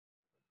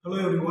Hello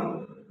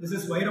everyone, this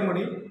is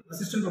Vairamani,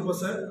 Assistant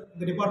Professor in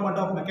the Department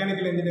of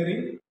Mechanical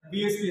Engineering at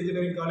V.S.B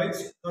Engineering College,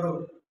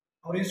 Karur.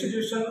 Our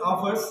institution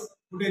offers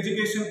good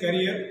education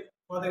career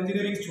for the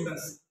engineering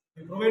students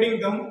by providing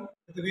them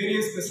with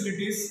various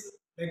facilities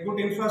like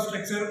good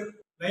infrastructure,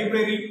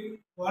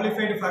 library,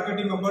 qualified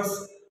faculty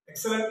members,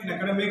 excellent in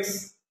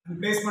academics and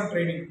placement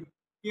training.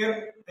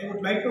 Here, I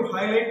would like to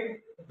highlight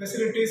the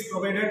facilities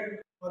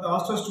provided for the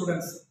hostel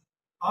students.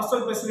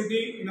 Hostel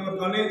facility in our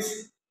college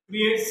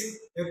creates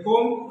a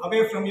home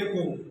away from your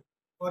home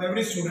for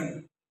every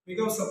student. We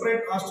have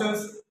separate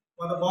hostels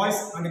for the boys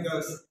and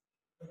girls.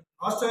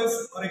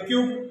 Hostels are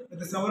equipped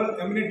with several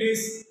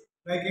amenities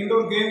like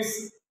indoor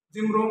games,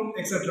 gym room,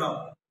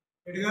 etc.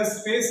 It has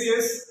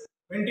spacious,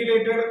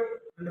 ventilated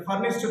and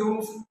furnished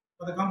rooms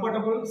for the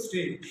comfortable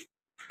stay.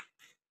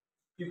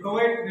 We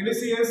provide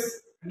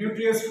delicious and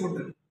nutritious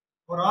food.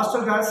 Our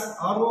hostel has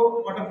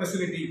RO water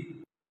facility.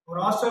 Our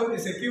hostel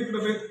is equipped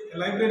with a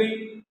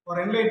library for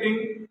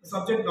enlightening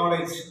subject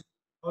knowledge.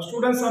 Our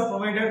students are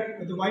provided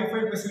with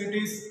Wi-Fi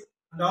facilities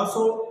and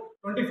also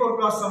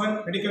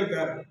 24/7 medical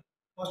care.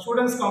 For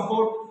students'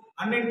 comfort,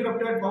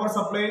 uninterrupted power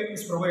supply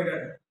is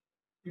provided.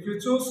 If you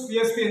choose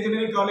V.S.B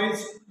Engineering College,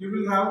 you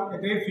will have a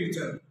great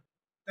future.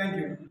 Thank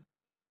you.